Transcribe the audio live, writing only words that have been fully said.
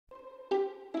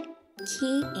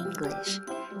Key English.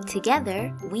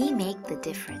 Together, we make the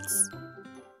difference.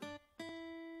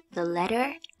 The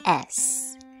letter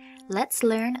S. Let's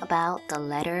learn about the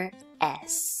letter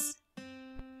S.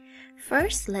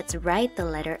 First, let's write the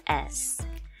letter S.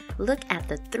 Look at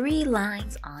the 3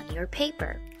 lines on your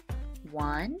paper.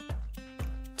 1,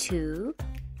 2,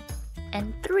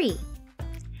 and 3.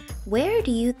 Where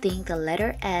do you think the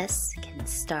letter S can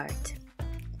start?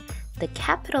 The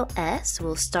capital S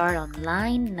will start on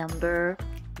line number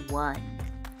 1.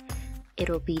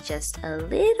 It'll be just a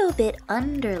little bit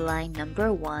under line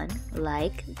number 1,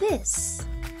 like this.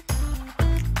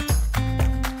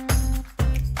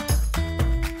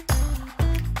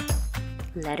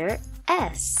 Letter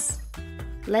S.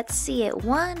 Let's see it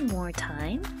one more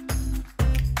time.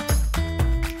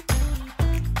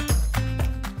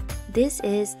 This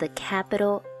is the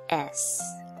capital S.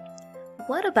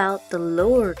 What about the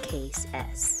lowercase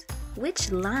s?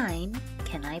 Which line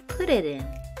can I put it in?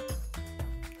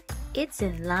 It's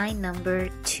in line number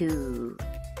 2.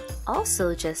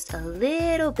 Also just a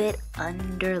little bit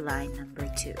under line number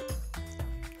 2.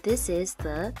 This is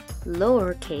the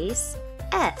lowercase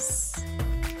s.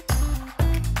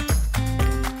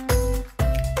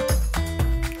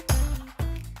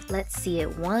 Let's see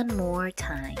it one more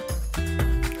time.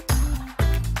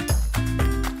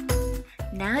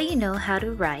 Now you know how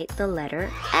to write the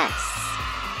letter S.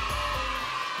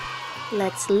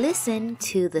 Let's listen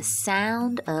to the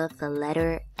sound of the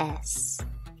letter S.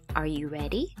 Are you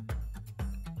ready?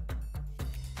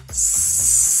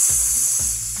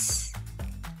 S.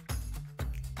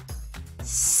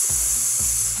 S.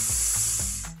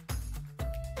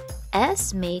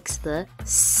 S makes the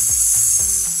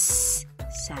S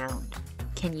sound.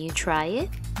 Can you try it?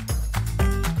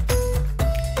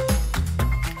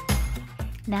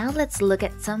 Now let's look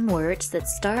at some words that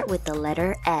start with the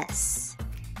letter S.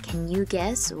 Can you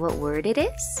guess what word it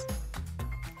is?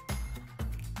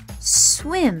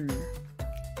 Swim.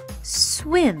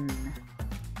 Swim.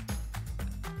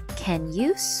 Can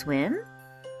you swim?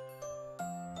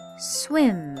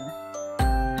 Swim.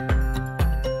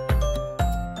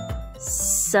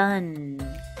 Sun.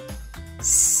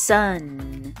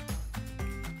 Sun.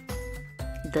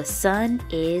 The sun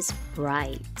is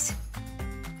bright.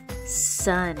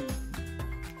 Sun.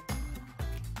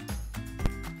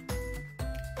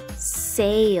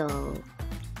 Sail.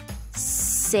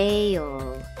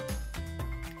 Sail.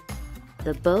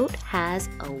 The boat has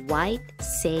a white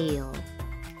sail.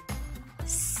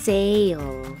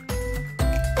 Sail.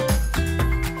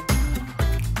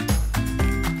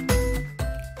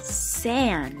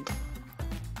 Sand.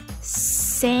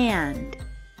 Sand.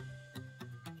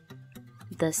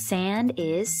 The sand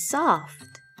is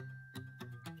soft.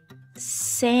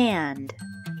 Sand.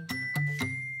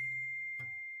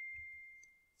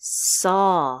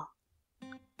 Saw.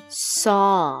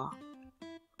 Saw.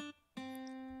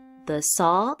 The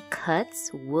saw cuts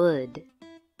wood.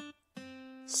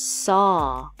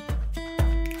 Saw.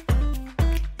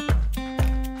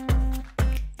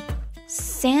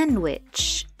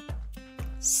 Sandwich.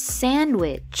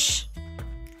 Sandwich.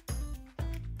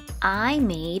 I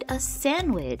made a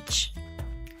sandwich.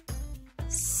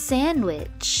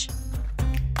 Sandwich.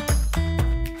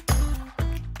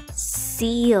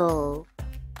 Seal.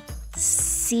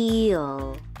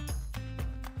 Seal.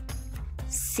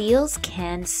 Seals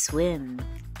can swim.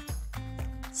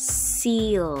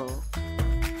 Seal.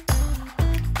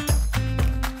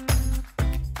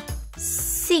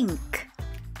 Sink.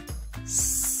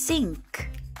 Sink.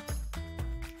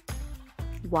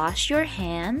 Wash your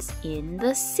hands in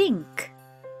the sink.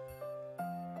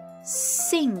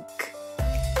 Sink.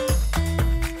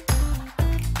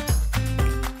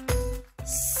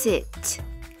 Sit.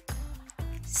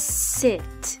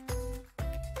 Sit.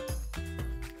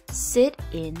 Sit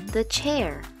in the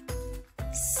chair.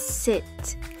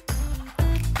 Sit.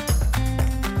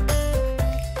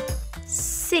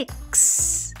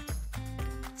 Six.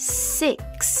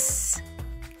 Six.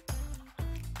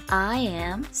 I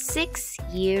am 6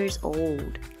 years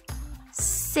old.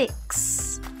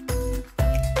 6.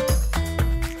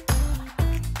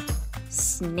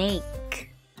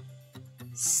 Snake.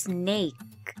 Snake.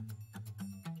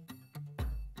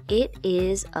 It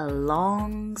is a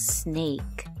long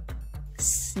snake.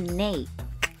 Snake.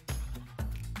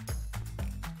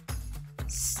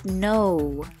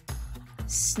 Snow.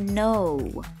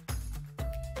 Snow.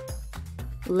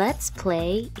 Let's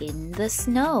play in the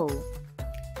snow.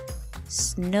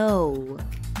 Snow.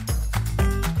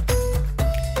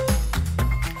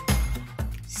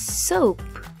 Soap.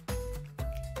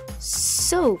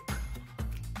 Soap.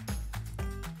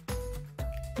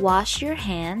 Wash your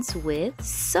hands with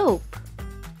soap.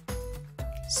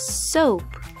 soap,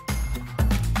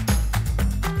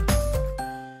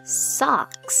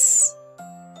 socks,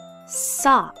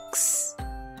 socks.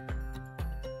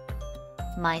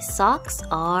 My socks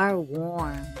are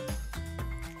warm.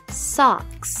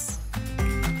 Socks.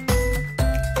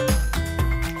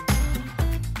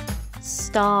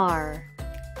 Star,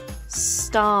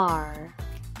 star.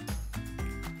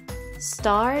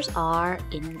 Stars are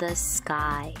in the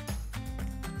sky.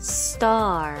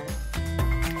 Star.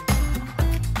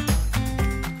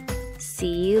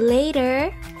 See you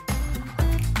later.